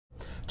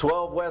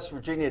12 West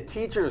Virginia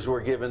teachers were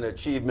given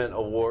achievement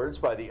awards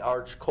by the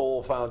Arch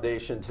Cole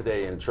Foundation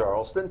today in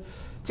Charleston.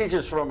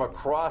 Teachers from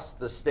across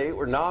the state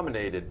were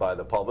nominated by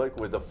the public,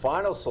 with the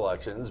final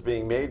selections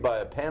being made by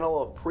a panel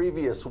of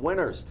previous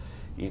winners.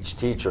 Each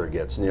teacher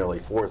gets nearly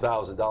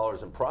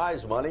 $4,000 in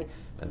prize money,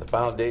 and the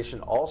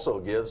foundation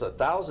also gives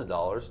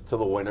 $1,000 to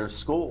the winner's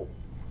school.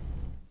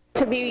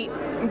 To be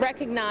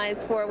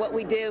recognized for what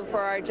we do for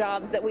our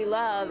jobs that we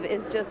love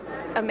is just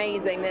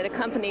amazing, that a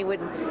company would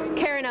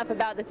care enough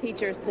about the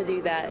teachers to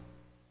do that.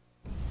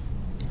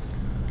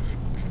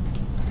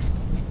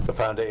 The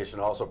foundation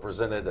also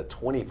presented a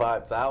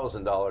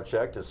 $25,000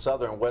 check to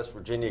Southern West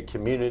Virginia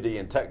Community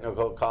and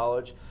Technical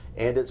College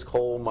and its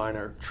coal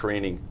miner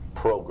training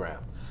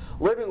program.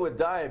 Living with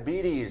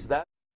diabetes, that